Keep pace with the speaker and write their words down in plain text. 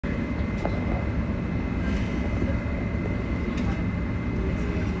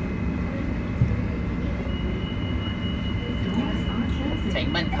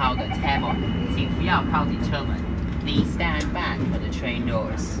請不要靠近車門 Please stand back for the train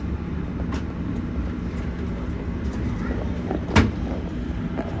doors.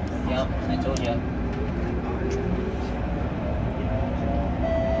 Yep, I told you.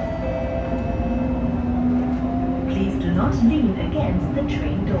 Please do not lean against the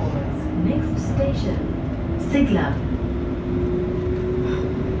train doors. Next station, Siglap.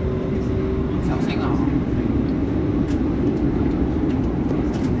 小心啊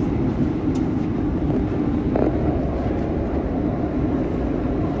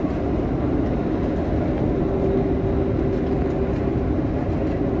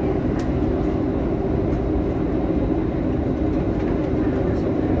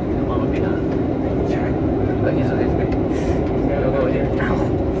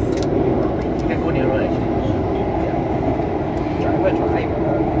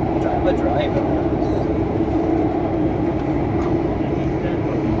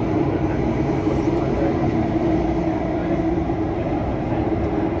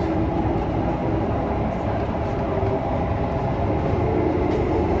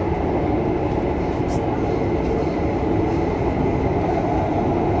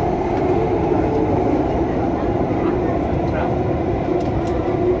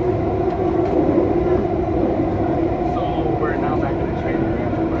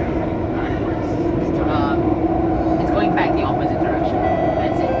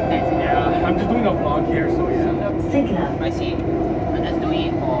！I see. I'm just doing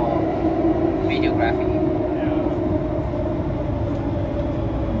it for videography.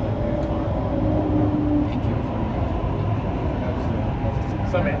 Thank you.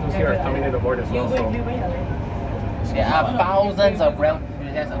 Some angels here are coming to the board as well. So. There are thousands of rail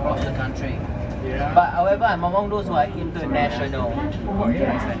visitors across the country. Yeah. But however, I'm among those who are international. Oh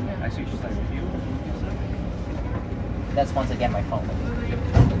yeah, I switched sides with you. That's once again my phone.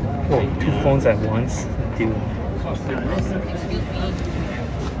 Oh, two phones at once. Dude. Excuse me.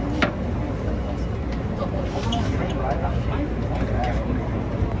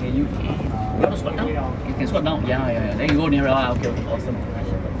 Okay, you want to squat down? You can squat down. Yeah. Then you go nearer. Okay, awesome.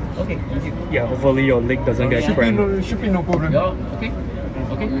 Okay, thank you. Yeah, hopefully your leg doesn't get cramped. Should be no problem. Yeah,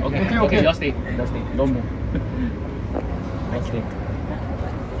 okay. Just stay. Don't move. Just stay.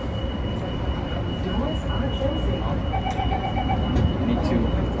 Me too.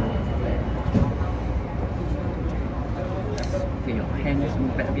 Okay, your hands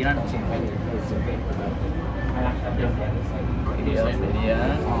move back a bit. Steady.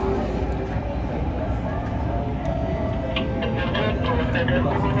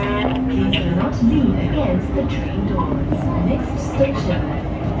 Please do not lean against the train doors. Next station,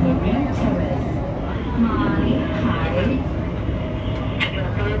 Marine Terrace. Marine High.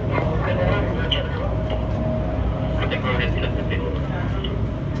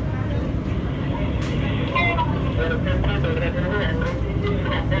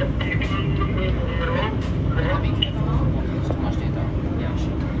 So much data. Yeah,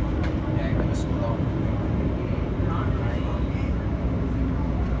 it was so long.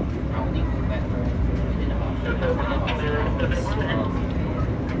 I only go back within about 4 minutes.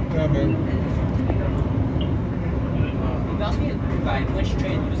 Yeah, man. If you ask me if I which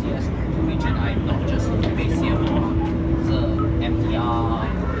train enthusiast region, I'm not just based here for the MTR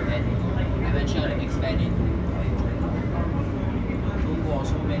and eventually expand it. There are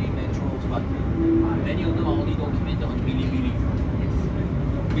so many metros, but many of them are only documented on Bilibili. Yes.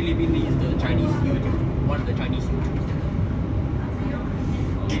 Bilibili is the Chinese YouTube, one of the Chinese YouTubes.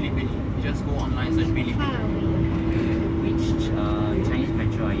 Bilibili. You just go online, search Bilibili. Which Chinese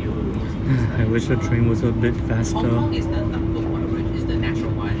metro are you using? I wish the train was a bit Hong faster. Kong is the number one bridge, is the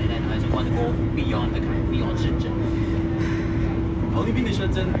natural one, and then I just want to go beyond the country, beyond Shenzhen. I've only been to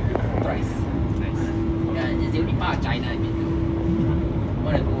Shenzhen thrice. Nice. Yeah, it's the only part of China I've been to.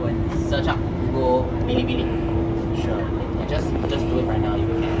 Want to go and search up Google Bilibili? Sure. And just do it right now if you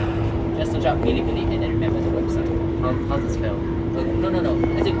can. Just search up Bilibili and then remember the website. How's it spelled? No.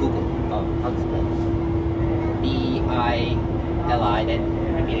 I said Google. Oh, how's it spelled? B-I-L-I, then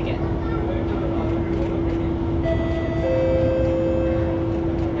repeat again.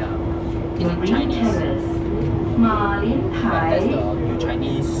 In Chinese. Marine High. That's the new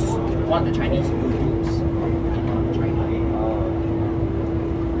Chinese, one of the Chinese YouTubes in China.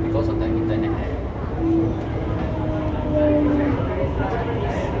 Because of the internet.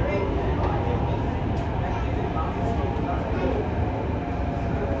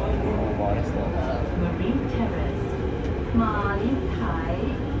 Marine Terrace. Marine High.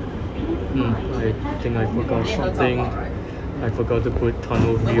 I think I forgot something. I forgot to put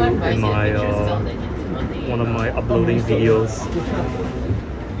tunnel view in my one of my uploading videos.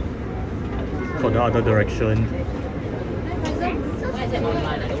 for the other direction. Why is it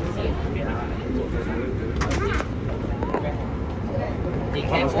online? I don't see it.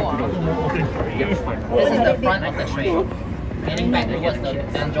 TE4. This is the front of the train. Heading back towards the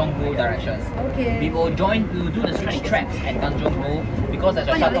Tanjong Rhu directions. Okay. We will do the switch tracks at Tanjong Rhu because there's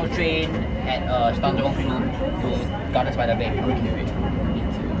a shuttle train at Tanjong Rhu to Gardens by the Bay.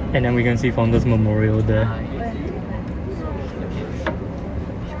 And then we can see Founders Memorial there.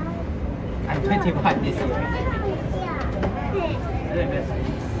 I'm 25 this year.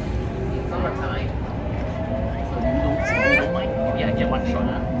 Summertime. So you don't mind? Maybe I get one shot.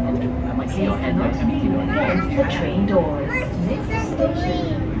 I might see your hand. Against the train doors. Next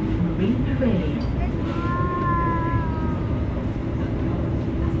station, Marine Parade.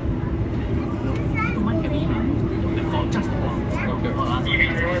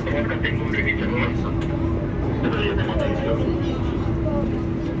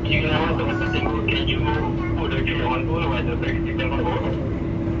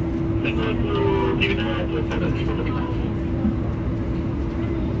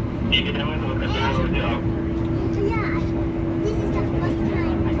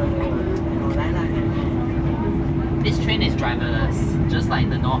 This train is driverless, just like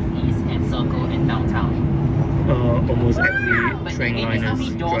the Northeast and Circle in downtown. Almost every But train again, line there's is how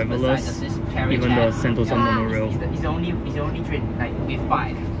many doors besides driverless, this carriage even the has? Sentosa monorail. It's the only train like with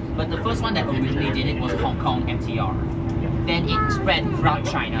 5. But the first one that originally did it was Hong Kong MTR. Then it spread throughout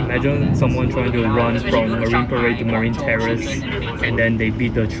China. Imagine someone trying to run from Marine Parade to Marine Terrace and then they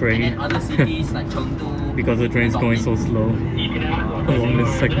beat the And train then other cities like Chengdu. because the train's going so slow along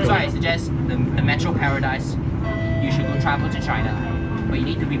this That's why I sector. suggest the Metro Paradise. You should go travel to China, but you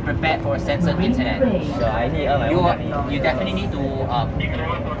need to be prepared for a censored internet. You definitely need to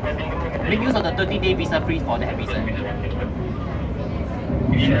make use of the 30-day visa free for that reason.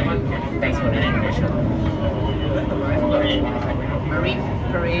 Thanks for the information. Marine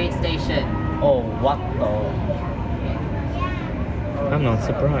Parade Station. Oh, what the? I'm not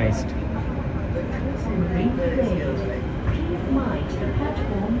surprised. Marine Parade. Please mind the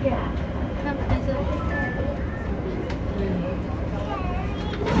platform gap.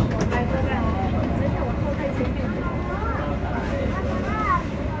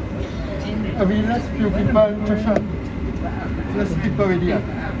 We lost few people, Joshua. Lost people already.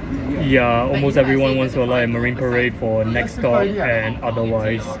 Yeah, almost everyone wants to alight at Marine Parade for next stop and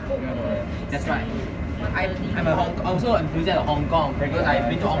otherwise. That's right. I'm a also enthusiast of Hong Kong because I've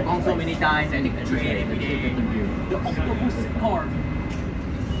been to Hong Kong so many times and take the train every day. The octopus car.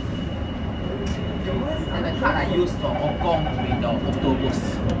 And the card I use for Hong Kong with the octopus.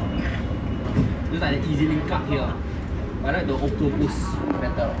 Just like the easy link card here. I like the octopus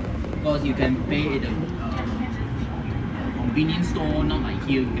better because you can pay at the convenience store, not like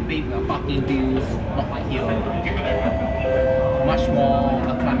here. You can pay for your parking bills, not like here. Much more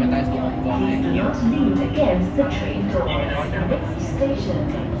acclimatized to Hong Kong than here. Not lean against the train doors. Next station,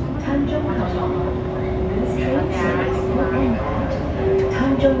 Tanjong Katong. This train service will end at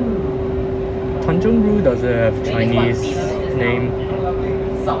Tanjong Rhu. Tanjong Rhu doesn't have Chinese name.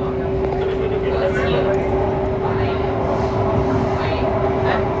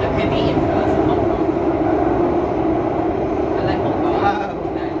 I'm heavy influence of Hong Kong. I like Hong Kong. Wow.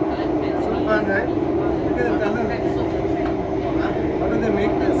 I like fancy. So fun, right? Look at the tunnel. How do they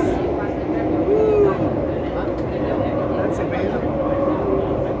make this? Woo. That's amazing.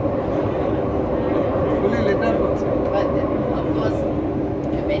 Fully lit up also. But of course,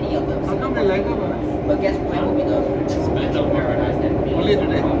 many of them. How come they light up? But guess when will be the Metro Paradise that we Only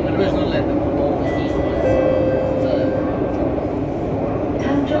today? Otherwise don't light up. overseas ones. So,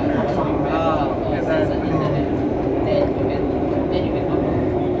 Tanjong Katong. Yes, I censored internet. Then you can come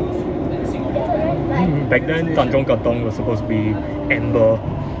in Singapore. Back then, Tanjong Katong was supposed to be amber.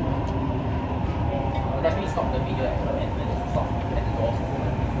 Definitely stop the video at the end when it's stop at the doors.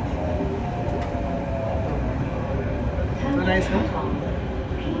 Tanjong nice, huh? Katong.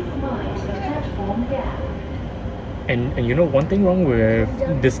 Please mind the platform gap. And you know, one thing wrong with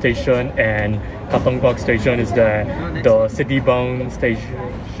this station and Katong Park station is that the city-bound station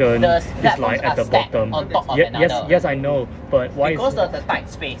The is platforms like at are the stacked bottom. on top of yes, another. yes, I know. But why Because is of the tight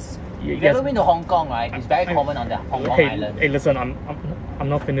space. If you've yes. ever been to Hong Kong, right, it's very common on the Hong Kong Hey, island. hey, listen, I'm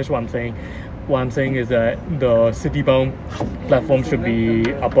not finished what I'm saying. What I'm saying is that the city-bound platform should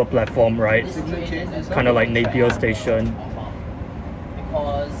be upper platform, right? Kind of like Napier Station.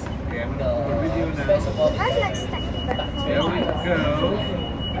 Because the space above Here we go.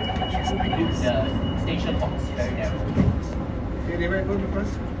 the station box is very narrow. Okay, they might go to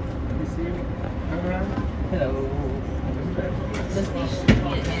first. Let me see. Turn around. Hello. The station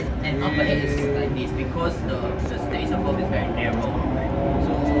and upper head is like this because the space above is very narrow.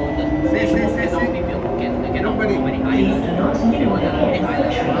 So the station cannot be built, cannot go any higher. If you want to go any higher,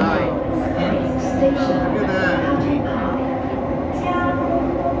 Station. Look at that.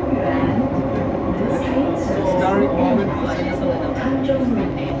 This train service Historic will moment end for at Singapore. Tanjong Rhu.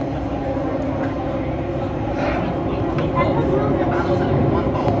 Battles are one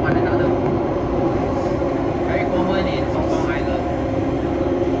for one another. Very common in Hong Kong Island.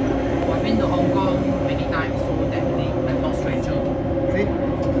 I've been to Hong Kong many times, so definitely I'm not stranger. See?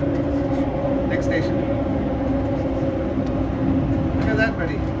 Next station. Look at that,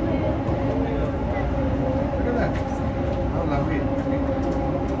 buddy. Look at that. How lovely.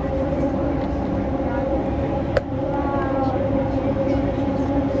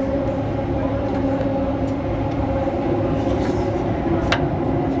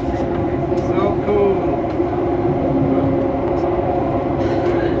 So cool.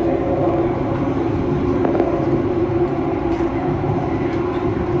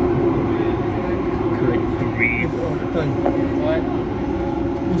 Good grief. All the time. What?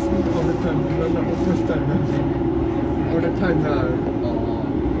 You sleep all the time. You don't know the first time, huh? All the time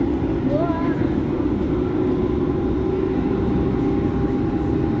now.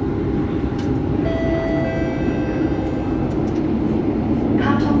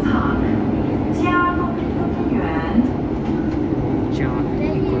 Katong Park. 加公园。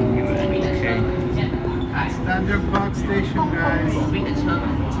 Okay. Tanjong Park Station, guys. 左边的车门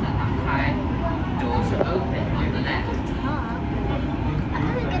只能打开 doors are open on the left. I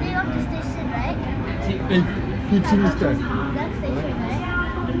thought we're getting off the station, right? Hey, it's in this time. That station, right?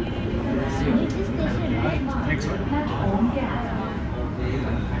 It's this station, right? Next one. Platform gas.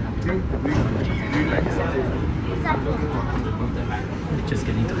 Okay, relax. What's that for? We're just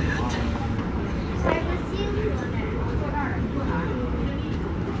getting tired. Sorry, we'll see you.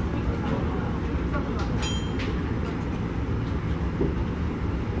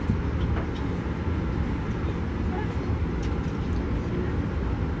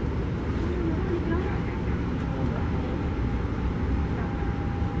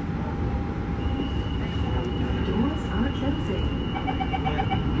 Doors are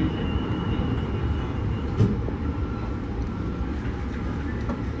closing.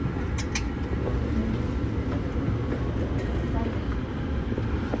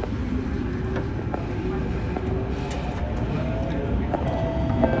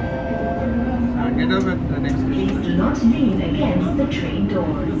 Get over at the next station. Please do not lean against the train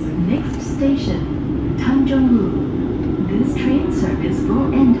doors. Next station, Tanjong Rhu. This train service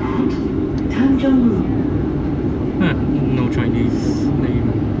will end at Tanjong Rhu. Huh, no Chinese name.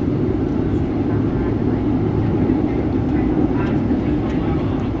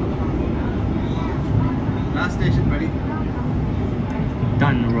 Last station, buddy.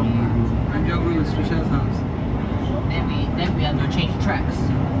 Tanjong Rhu. Tanjong Rhu is Trisha's house. Then we have to change tracks.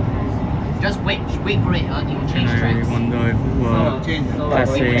 Just wait for it. You will change And I tracks. wonder if we're Change.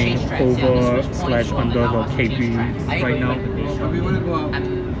 passing over / under the KP right now. So we want to go out.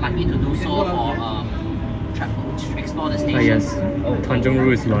 I'm lucky to do so for explore the station. Ah yes, Tanjong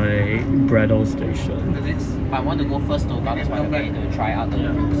Rhu is like Braddock Station. The next. But I want to go first to Gardens by the Bay to try out the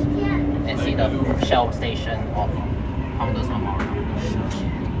routes and see the Shell station of Founders Memorial.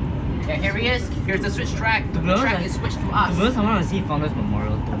 Yeah, here he is. Here's the switch track. The track is switched to us. To be honest, I want to see Founders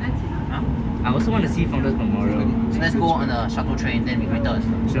Memorial too. Huh? I also want to see Founders Memorial. So let's go on a shuttle train, then we return.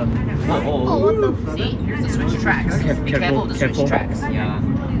 Sure. Oh, what the? See, here's the switch tracks. Be careful of the switch careful. tracks. Yeah.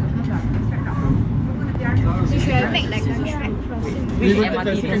 We should have made like a track crossing. Which Even if MRT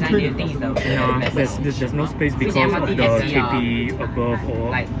there's design do you think is the Nah, best? there's no space Which because of MRT the can see, KP above or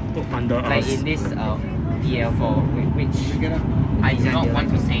like- under Like us. in this TE4, which Get up. I do not want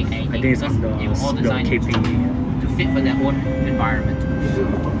to say anything I think it's because under they were all the designed KP. to fit for their own environment.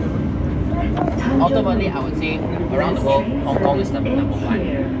 Ultimately, I would say around the world, Hong Kong is number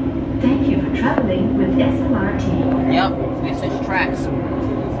one. Thank you for traveling with SMRT. Yep, we switch tracks.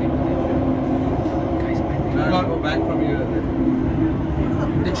 Now I'll go back from here.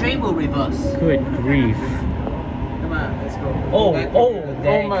 The train will reverse. Good grief. Come on, let's go. oh Back.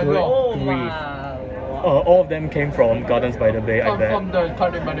 my Good god, oh grief. my. All of them came from Gardens by the Bay, I bet. the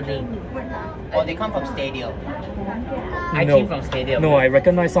Garden by the Bay. Or they come from Stadium. I came from Stadium. No, I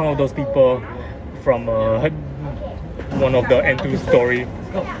recognize some of those people from one of the N2 story.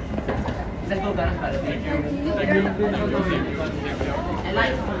 Let's go Gardens by the Bay. And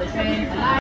lights from the train.